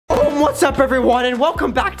What's up everyone, and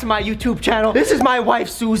welcome back to my YouTube channel. This is my wife,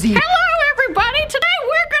 Susie. Hello everybody, today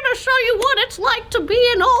we're gonna show you what it's like to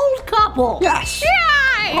be an old couple. Yes.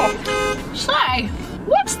 Yay! Oh. Say,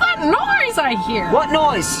 what's that noise I hear? What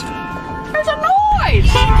noise? There's a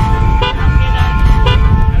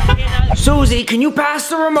noise! Susie, can you pass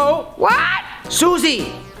the remote? What?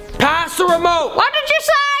 Susie, pass the remote. What did you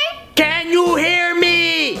say? Can you hear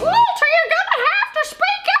me? Walter, you're gonna have to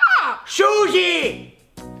speak up! Susie!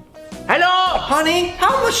 Hello? Honey,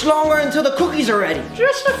 how much longer until the cookies are ready?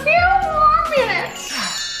 Just a few more minutes.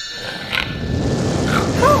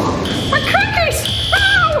 Oh, my cookies!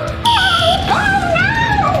 Oh, oh, oh no!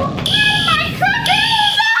 My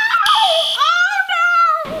cookies! Oh,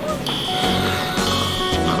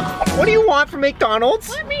 no! What do you want from McDonald's?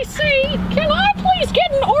 Let me see. Can I please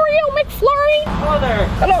get an Oreo McFlurry? Hello there.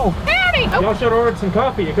 Hello. Howdy. Y'all should have ordered some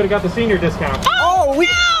coffee. You could have got the senior discount. Oh, No!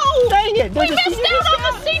 no! Dang it. We missed out on